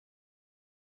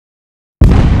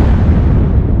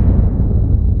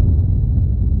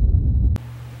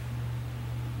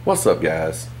What's up,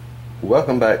 guys?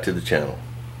 Welcome back to the channel.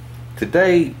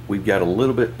 Today we've got a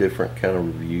little bit different kind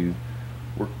of review.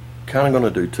 We're kind of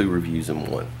going to do two reviews in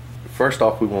one. First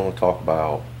off, we want to talk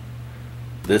about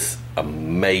this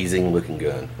amazing looking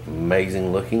gun.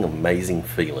 Amazing looking, amazing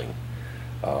feeling.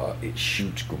 It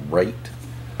shoots great,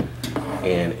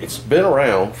 and it's been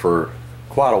around for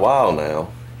quite a while now,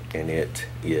 and it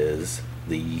is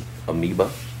the Amoeba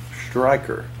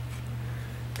Striker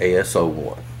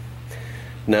AS01.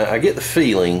 Now, I get the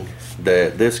feeling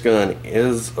that this gun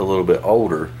is a little bit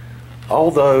older,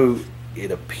 although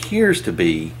it appears to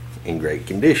be in great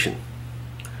condition.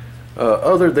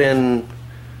 Other than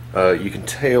you can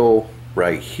tell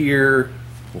right here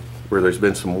where there's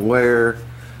been some wear.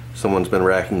 Someone's been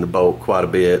racking the bolt quite a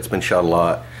bit. It's been shot a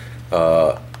lot.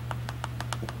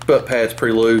 Butt pad's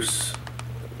pretty loose.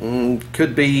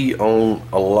 Could be on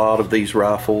a lot of these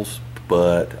rifles,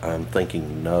 but I'm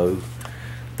thinking no.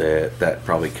 That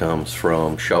probably comes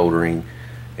from shouldering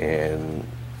and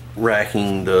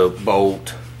racking the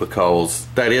bolt, because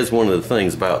that is one of the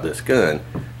things about this gun,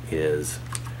 is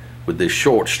with this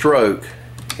short stroke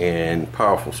and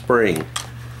powerful spring,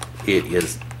 it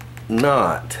is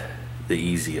not the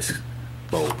easiest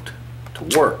bolt to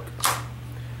work,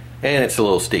 and it's a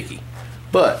little sticky.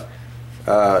 But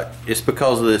it's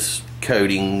because of this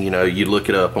coating. You know, you look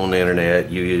it up on the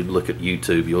internet, you look at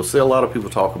YouTube, you'll see a lot of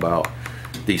people talk about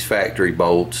these factory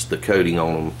bolts, the coating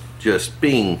on them just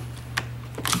being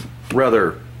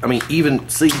rather, I mean, even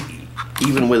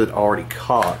with it already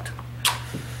cocked,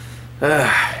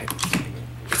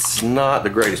 it's not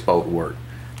the greatest bolt to work.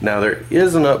 Now, there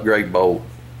is an upgrade bolt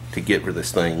to get for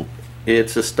this thing.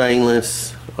 It's a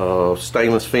stainless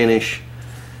finish,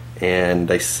 and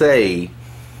they say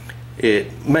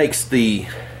it makes the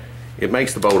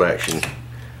bolt action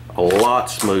a lot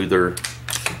smoother,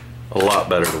 a lot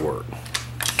better to work.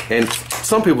 And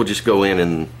some people just go in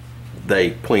and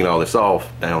they clean all this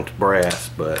off down to brass,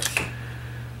 but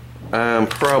I'm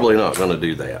probably not going to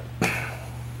do that.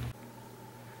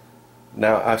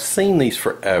 Now, I've seen these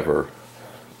forever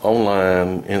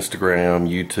online, Instagram,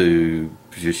 YouTube,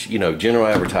 just, you know, general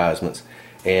advertisements,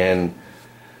 and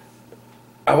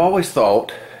I've always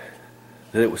thought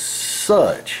that it was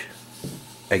such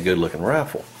a good looking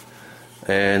rifle.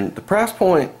 And the price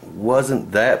point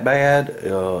wasn't that bad.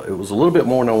 It was a little bit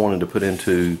more than I wanted to put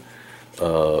into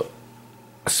a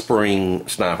spring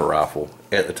sniper rifle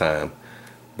at the time.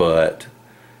 But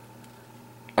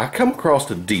I come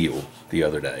across a deal the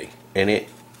other day, and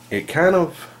it kind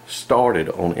of started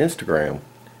on Instagram,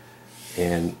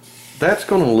 and that's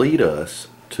going to lead us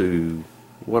to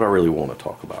what I really want to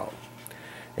talk about.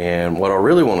 And what I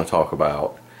really want to talk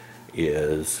about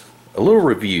is a little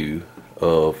review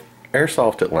of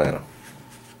Airsoft Atlanta.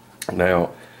 Now,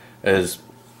 as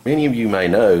many of you may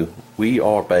know, we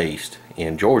are based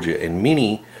in Georgia, and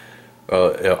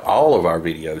all of our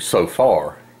videos so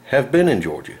far have been in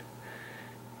Georgia.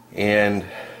 And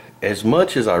as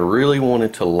much as I really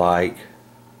wanted to like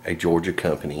a Georgia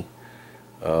company,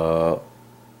 I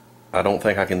don't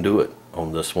think I can do it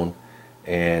on this one.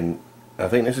 And I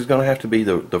think this is going to have to be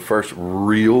the first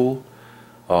real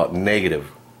negative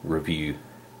review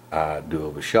I do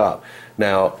of a shop.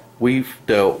 Now, we've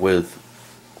dealt with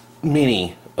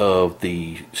many of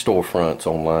the storefronts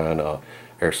online,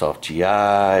 Airsoft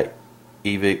GI,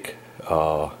 Evic,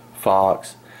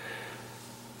 Fox.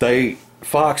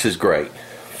 Fox is great.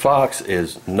 Fox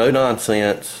is no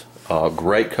nonsense,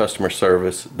 great customer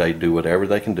service. They do whatever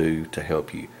they can do to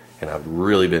help you, and I've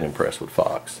really been impressed with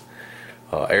Fox.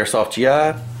 Airsoft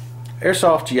GI,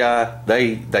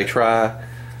 they try.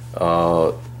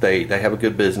 They have a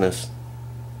good business.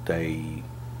 I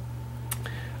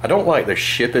don't like their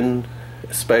shipping,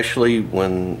 especially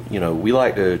when, you know, we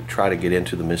like to try to get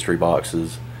into the mystery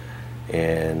boxes,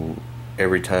 and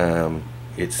every time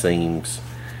it seems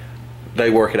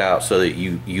they work it out so that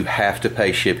you have to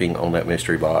pay shipping on that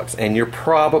mystery box, and you're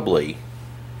probably,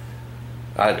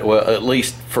 well, at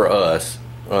least for us,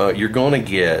 you're going to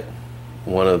get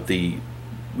one of the,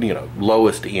 you know,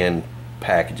 lowest end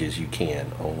packages you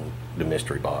can on the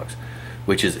mystery box,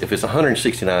 which is, if it's a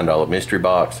 $169 mystery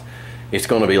box, it's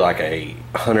going to be like a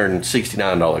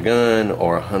 $169 gun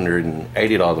or a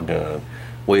 $180 gun,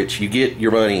 which you get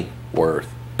your money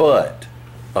worth. But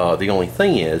the only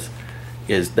thing is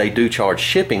they do charge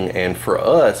shipping, and for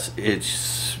us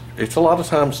it's a lot of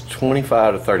times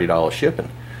 $25 to $30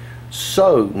 shipping.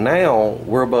 So now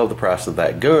we're above the price of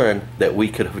that gun that we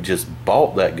could have just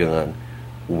bought that gun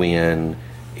when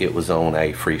it was on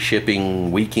a free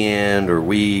shipping weekend or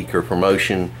week or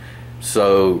promotion,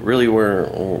 So really,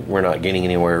 we're not getting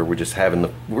anywhere. We're just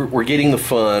having we're getting the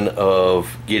fun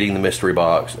of getting the mystery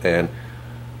box and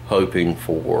hoping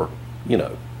for, you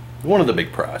know, one of the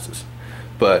big prizes.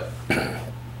 But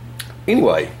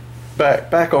anyway,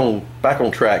 back on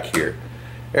track here.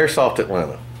 Airsoft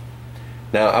Atlanta.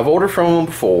 Now, I've ordered from them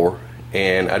before,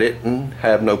 and I didn't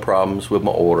have no problems with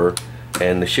my order,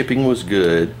 and the shipping was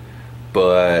good.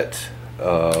 But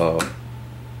I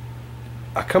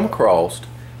come across,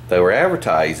 they were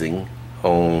advertising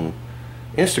on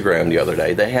Instagram the other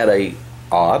day. They had a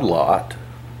odd lot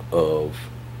of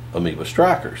Amoeba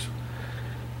Strikers.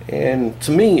 And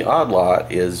to me, odd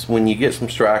lot is when you get some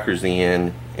strikers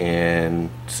in and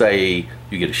say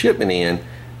you get a shipment in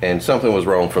and something was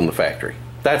wrong from the factory.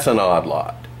 That's an odd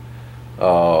lot.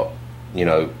 You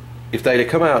know, if they'd have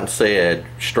come out and said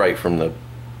straight from the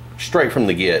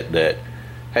get that,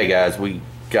 hey guys, we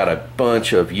got a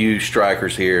bunch of used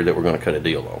strikers here that we're going to cut a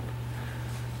deal on.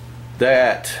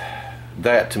 That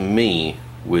to me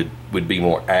would be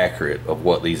more accurate of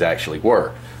what these actually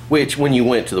were. Which, when you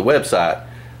went to the website,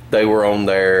 they were on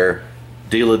their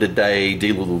deal of the day,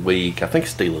 deal of the week. I think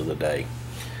it's deal of the day.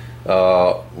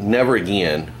 Never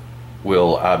again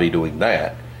will I be doing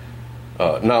that.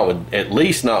 At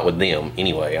least not with them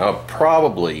anyway. I'm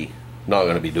probably not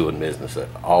going to be doing business at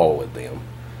all with them.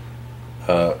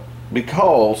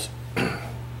 Because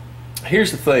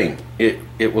here's the thing,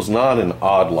 it was not an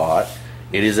odd lot.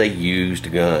 It is a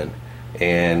used gun,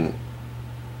 and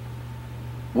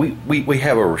we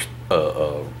have a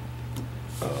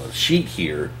sheet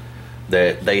here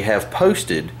that they have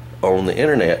posted on the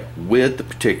internet with the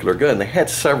particular gun. They had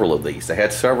several of these. They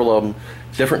had several of them,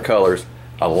 different colors.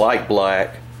 I like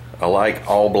black. I like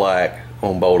all black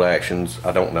on bolt actions.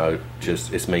 I don't know,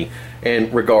 just it's me.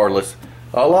 And regardless,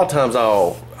 a lot of times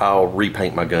I'll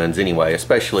repaint my guns anyway,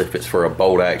 especially if it's for a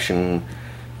bolt action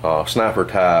sniper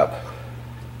type.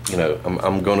 You know,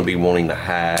 I'm going to be wanting to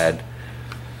hide.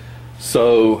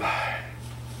 So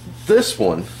this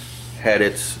one had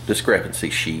its discrepancy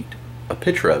sheet, a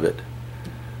picture of it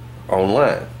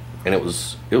online, and it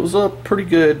was a pretty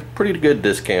good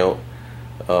discount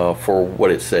for what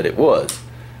it said it was.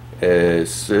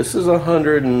 This is a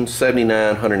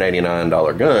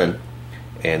 $179-$189 gun,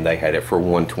 and they had it for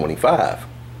 $125,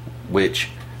 which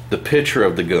the picture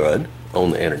of the gun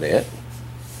on the internet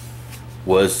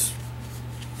was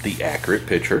the accurate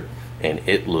picture, and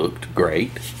it looked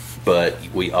great. But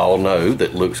we all know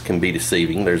that looks can be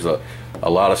deceiving. There's a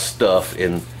lot of stuff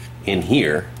in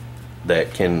here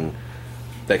that can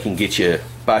get you,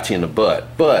 bite you in the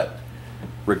butt. But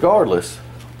regardless,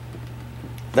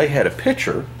 they had a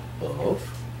picture of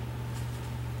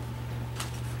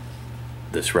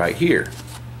this right here.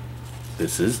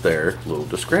 This is their little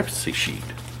discrepancy sheet.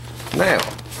 Now,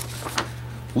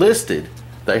 listed,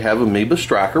 they have Amoeba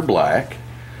Striker Black,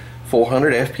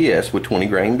 400 FPS with 20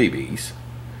 grain BBs,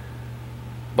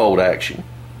 bolt action,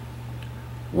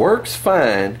 works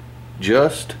fine,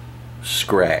 just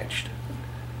scratched.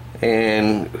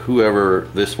 And whoever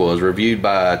this was, reviewed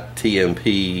by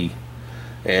TMP,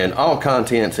 and all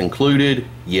contents included,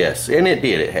 yes, and it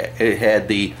did. It had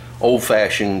the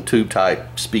old-fashioned tube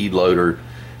type speed loader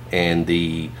and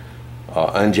the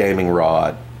unjamming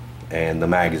rod and the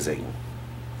magazine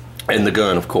and the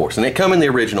gun, of course. And it come in the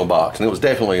original box, and it was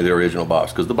definitely the original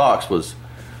box, because the box was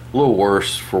a little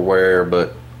worse for wear,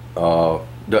 but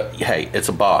hey, it's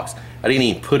a box. I didn't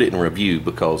even put it in review,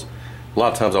 because a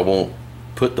lot of times I won't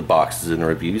put the boxes in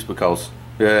reviews, because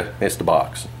it's the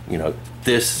box. You know,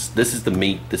 this is the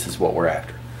meat. This is what we're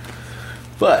after.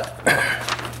 But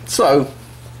so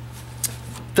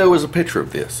there was a picture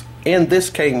of this, and this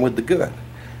came with the gun,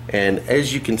 and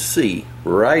as you can see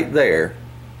right there,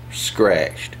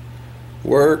 scratched.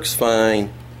 Works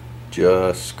fine,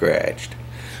 just scratched.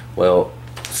 Well,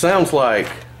 sounds like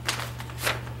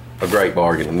a great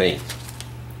bargain to me.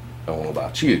 I don't know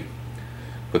about you,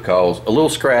 because a little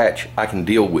scratch I can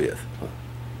deal with.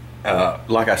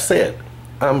 Like I said,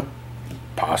 I'm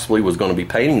possibly was going to be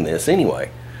painting this anyway,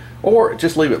 or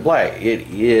just leave it black. It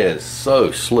is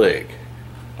so slick,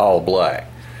 all black.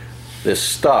 This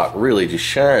stock really just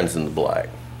shines in the black.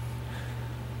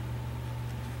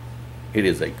 It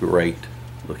is a great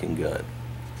looking gun,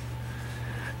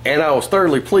 and I was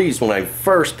thoroughly pleased when I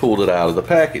first pulled it out of the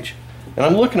package. And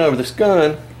I'm looking over this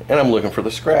gun, and I'm looking for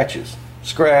the scratches,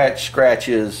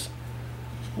 scratches,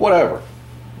 whatever,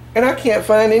 and I can't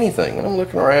find anything. And I'm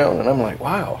looking around, and I'm like,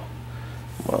 wow,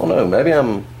 I don't know,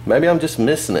 maybe I'm just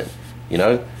missing it, you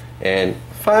know. And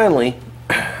finally,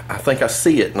 I think I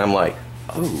see it, and I'm like,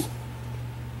 oh,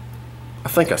 I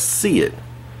think I see it,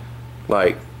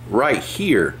 like right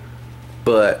here.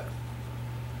 But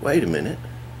wait a minute,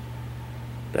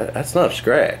 that's not a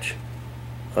scratch.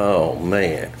 Oh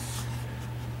man,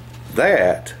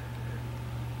 that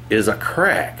is a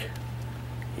crack.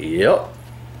 Yep.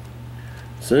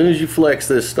 As soon as you flex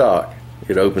this stock,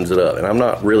 it opens it up, and I'm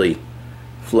not really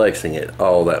flexing it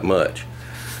all that much.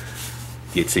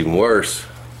 Gets even worse.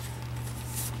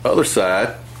 Other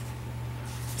side,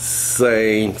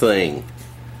 same thing.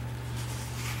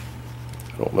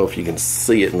 I don't know if you can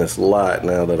see it in this light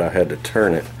now that I had to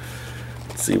turn it.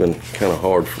 It's even kind of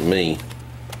hard for me.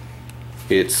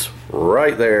 It's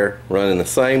right there, running the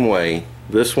same way.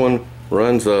 This one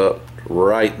runs up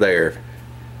right there.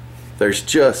 There's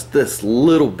just this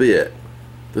little bit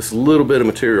of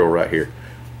material right here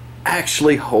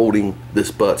actually holding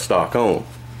this buttstock on.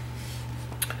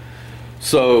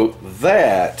 So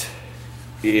that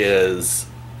is,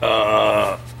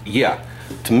 yeah,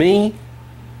 to me,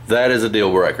 that is a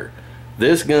deal breaker.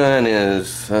 This gun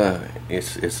is,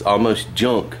 it's almost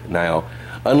junk now,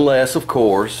 unless, of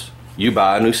course, you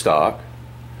buy a new stock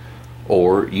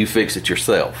or you fix it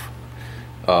yourself.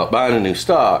 Buying a new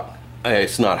stock,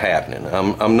 it's not happening.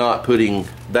 I'm not putting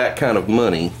that kind of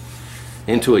money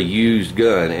into a used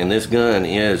gun, and this gun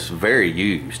is very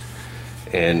used.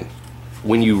 And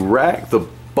when you rack the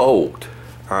bolt,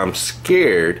 I'm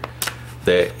scared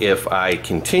that if I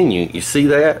continue, you see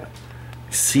that?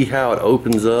 See how it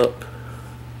opens up?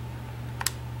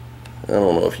 I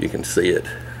don't know if you can see it,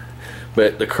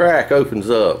 but the crack opens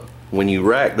up when you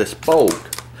rack this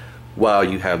bolt while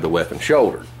you have the weapon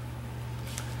shouldered.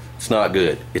 It's not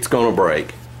good. It's gonna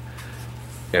break.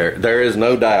 There is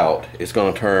no doubt it's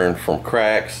gonna turn from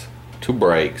cracks to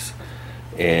breaks,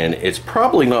 and it's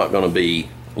probably not gonna be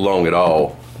long at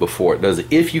all before it does it,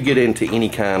 if you get into any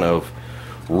kind of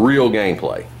real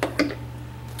gameplay.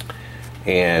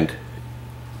 And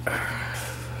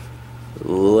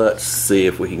let's see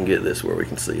if we can get this where we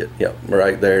can see it. Yep,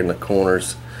 right there in the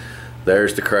corners.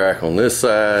 There's the crack on this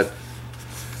side,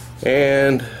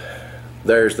 and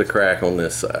there's the crack on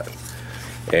this side.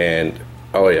 And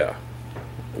oh yeah,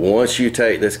 once you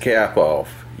take this cap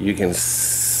off, you can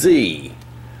see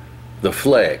the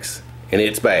flex, and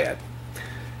it's bad.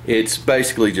 It's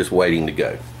basically just waiting to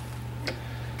go.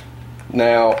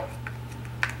 Now,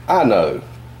 I know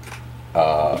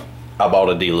I bought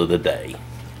a deal of the day,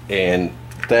 and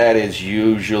that is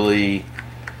usually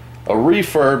a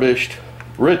refurbished,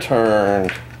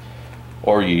 returned,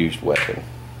 or used weapon.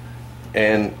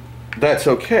 And that's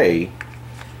okay.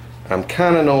 I'm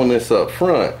kind of knowing this up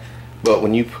front, but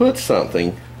when you put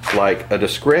something like a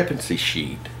discrepancy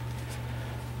sheet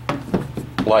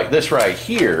like this right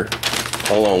here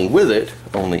along with it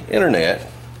on the internet,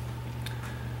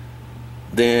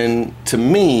 then to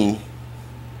me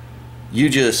you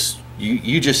just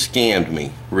scammed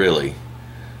me, really,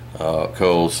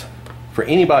 because for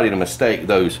anybody to mistake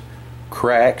those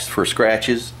cracks for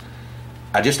scratches,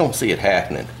 I just don't see it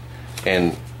happening.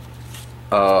 And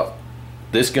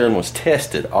this gun was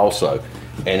tested also,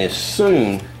 and as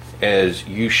soon as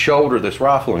you shoulder this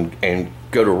rifle and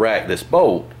go to rack this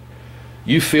bolt,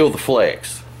 you feel the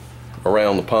flex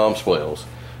around the palm swells.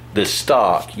 This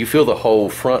stock, you feel the whole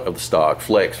front of the stock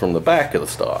flex from the back of the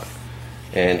stock,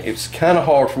 and it's kind of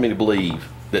hard for me to believe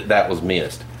that that was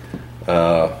missed.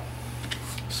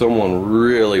 Someone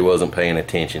really wasn't paying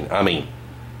attention. I mean,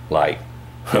 like,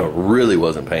 really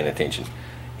wasn't paying attention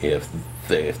if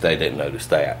they didn't notice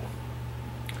that.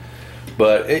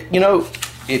 But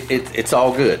it's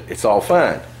all good, it's all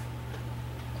fine.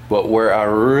 But where I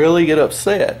really get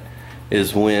upset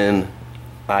is when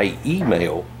I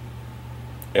email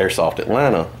Airsoft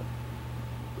Atlanta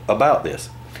about this,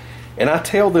 and I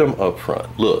tell them up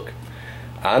front, look,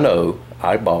 I know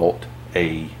I bought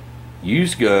a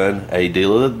used gun, a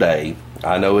deal of the day.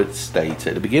 I know it states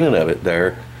at the beginning of it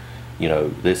there, you know,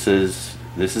 this is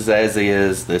as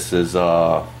is, this is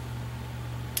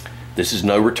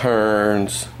no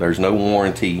returns, there's no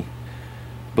warranty.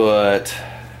 But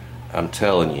I'm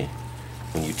telling you,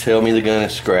 when you tell me the gun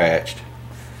is scratched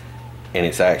and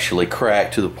it's actually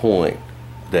cracked to the point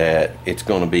that it's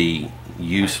going to be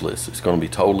useless, it's going to be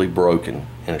totally broken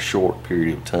in a short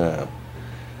period of time,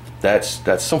 that's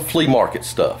some flea market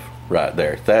stuff right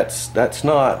there. That's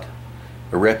not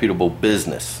a reputable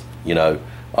business, you know.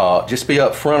 Just be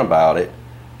upfront about it,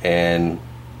 and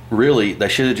really they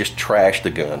should have just trashed the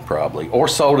gun probably, or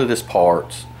sold it as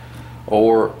parts,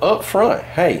 or up front,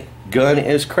 hey, gun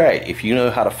is cracked. If you know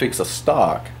how to fix a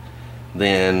stock,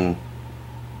 then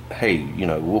hey, you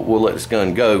know, we'll let this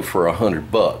gun go for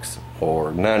 $100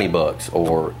 or $90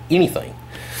 or anything.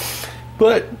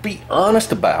 But be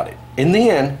honest about it. And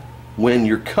then when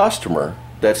your customer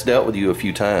that's dealt with you a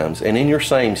few times and in your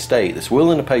same state that's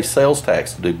willing to pay sales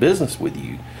tax to do business with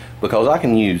you, because I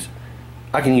can use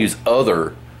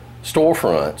other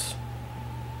storefronts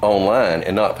online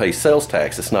and not pay sales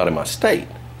tax. It's not in my state.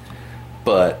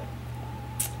 But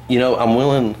you know, I'm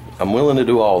willing to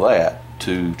do all that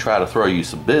to try to throw you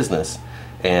some business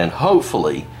and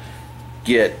hopefully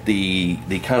get the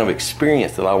kind of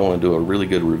experience that I want to do a really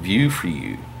good review for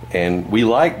you. And we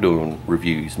like doing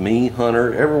reviews. Me,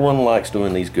 Hunter, everyone likes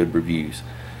doing these good reviews.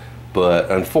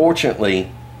 But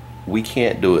unfortunately, we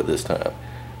can't do it this time.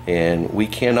 And we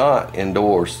cannot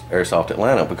endorse Airsoft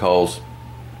Atlanta because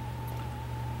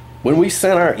when we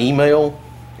sent our email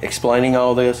explaining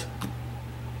all this,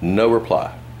 no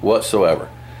reply whatsoever.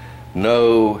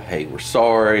 No, hey, we're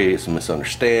sorry, it's a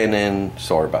misunderstanding,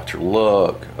 sorry about your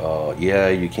luck, yeah,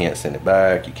 you can't send it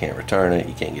back, you can't return it,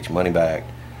 you can't get your money back.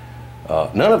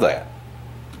 None of that.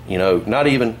 You know, not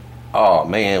even, oh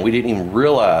man, we didn't even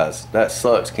realize, that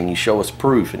sucks, can you show us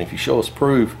proof? And if you show us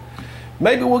proof,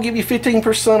 maybe we'll give you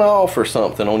 15% off or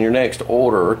something on your next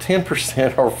order, or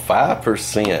 10% or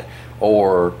 5%,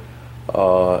 or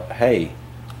hey,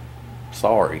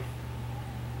 sorry.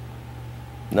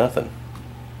 Nothing.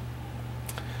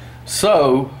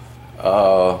 So,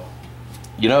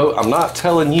 you know, I'm not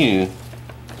telling you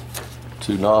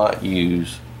to not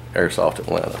use Airsoft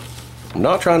Atlanta. I'm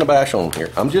not trying to bash on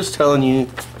here. I'm just telling you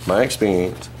my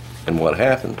experience and what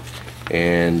happened.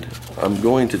 And I'm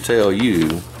going to tell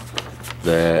you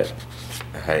that,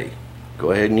 hey,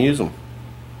 go ahead and use them.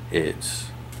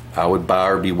 I would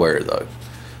buyer beware though.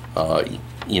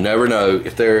 You never know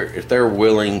if they're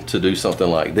willing to do something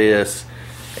like this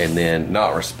and then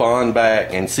not respond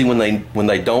back. And see, when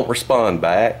they don't respond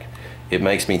back, it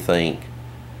makes me think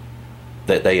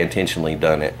that they intentionally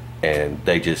done it, and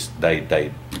they're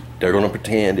going to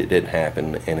pretend it didn't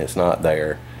happen and it's not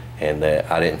there, and that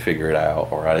I didn't figure it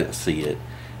out or I didn't see it,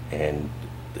 and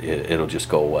it'll just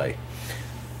go away.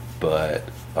 But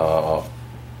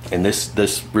and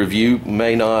this review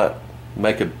may not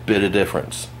make a bit of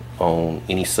difference on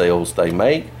any sales they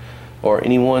make or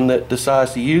anyone that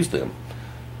decides to use them.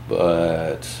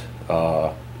 But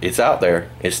it's out there.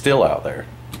 It's still out there.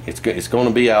 It's going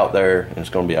to be out there, and it's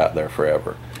going to be out there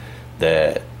forever.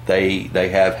 That they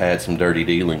have had some dirty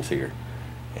dealings here,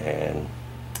 and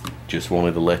just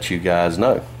wanted to let you guys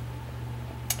know.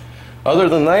 Other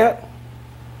than that,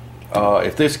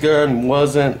 if this gun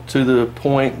wasn't to the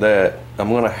point that I'm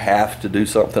going to have to do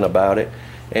something about it,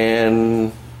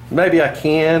 and maybe I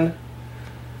could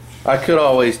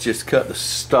always just cut the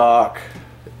stock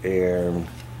and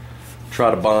try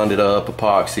to bond it up,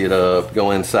 epoxy it up,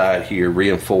 go inside here,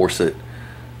 reinforce it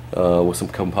with some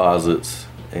composites,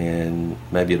 and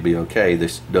maybe it'll be okay.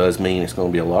 This does mean it's going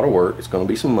to be a lot of work. It's going to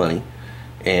be some money,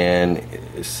 and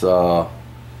it's going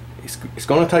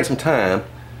to take some time,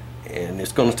 and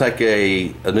it's going to take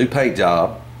a new paint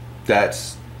job.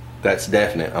 That's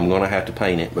definite. I'm going to have to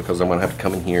paint it because I'm going to have to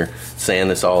come in here, sand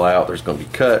this all out. There's going to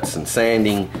be cuts and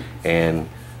sanding and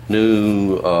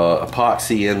new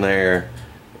epoxy in there.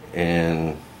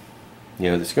 And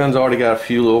you know, this gun's already got a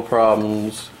few little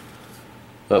problems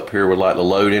up here with like the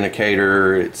load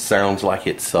indicator. It sounds like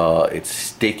it's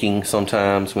sticking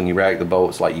sometimes when you rack the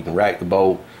bolt. It's like you can rack the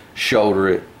bolt, shoulder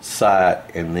it,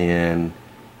 sight, and then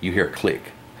you hear a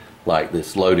click, like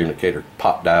this load indicator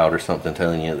popped out or something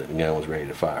telling you that the gun was ready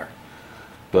to fire.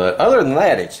 But other than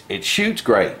that, it shoots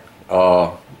great.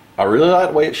 I really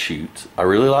like the way it shoots. I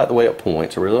really like the way it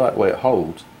points. I really like the way it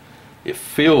holds. It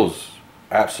feels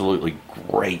absolutely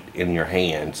great in your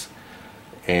hands.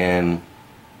 And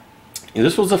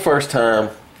this was the first time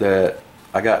that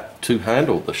I got to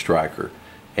handle the Striker,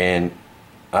 and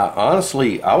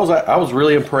honestly, I was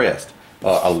really impressed.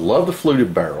 I love the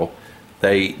fluted barrel.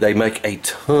 They make a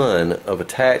ton of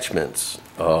attachments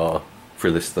for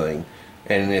this thing,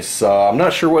 and it's I'm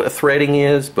not sure what the threading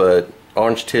is, but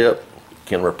orange tip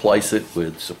can replace it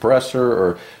with suppressor,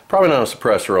 or probably not a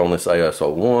suppressor on this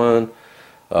AS01.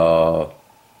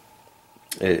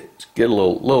 It's get a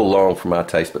little long for my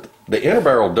taste, but the inner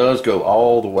barrel does go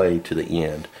all the way to the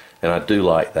end, and I do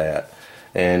like that.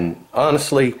 And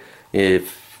honestly,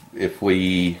 if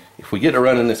we get to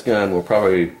running this gun, we'll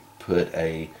probably put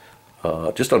a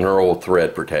just a knurled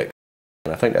thread protector.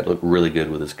 And I think that'd look really good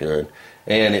with this gun.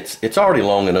 And it's already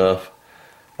long enough.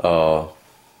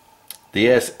 The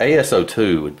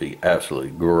AS02 would be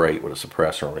absolutely great with a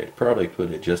suppressor on it. Probably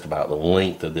put it just about the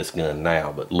length of this gun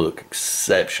now, but look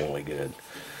exceptionally good.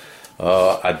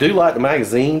 I do like the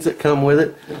magazines that come with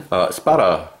it. It's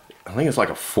about I think it's like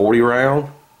a 40 round,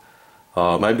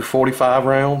 maybe 45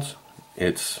 rounds.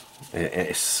 It's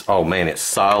oh man, it's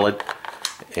solid,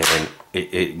 and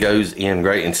it goes in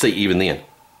great. And see, even then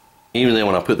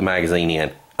when I put the magazine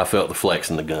in, I felt the flex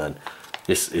in the gun.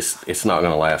 It's not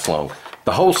going to last long.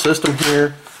 The whole system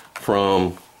here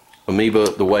from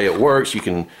Amoeba, the way it works, you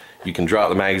can drop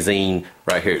the magazine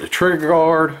right here at the trigger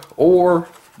guard, or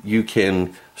you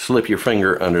can slip your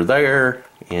finger under there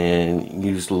and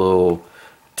use the little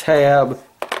tab,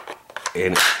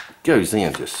 and it goes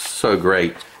in just so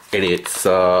great. And it's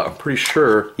I'm pretty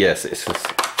sure, yes, it's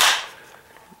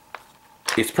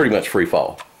pretty much free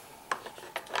fall.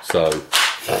 So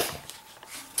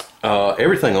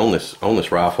everything on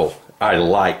this rifle I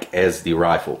like as the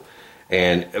rifle,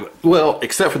 and well,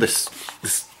 except for this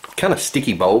kind of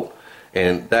sticky bolt,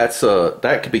 and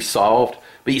that could be solved.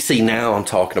 But you see, now I'm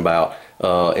talking about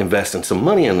investing some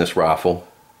money in this rifle,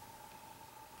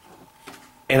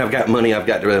 and I've got money I've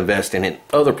got to invest in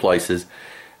other places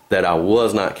that I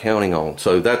was not counting on.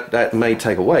 So that may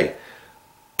take away.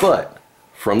 But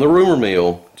from the rumor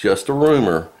mill, just a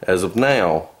rumor as of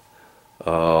now,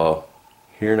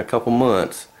 here in a couple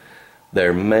months,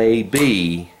 there may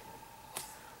be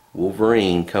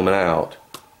Wolverine coming out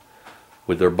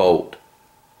with their bolt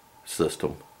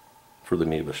system for the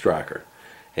Amoeba Striker,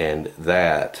 and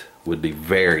that would be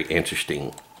very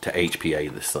interesting to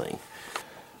HPA this thing.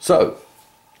 So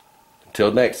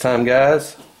until next time,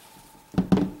 guys,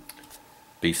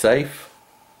 be safe,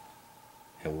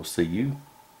 and we'll see you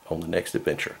on the next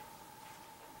adventure.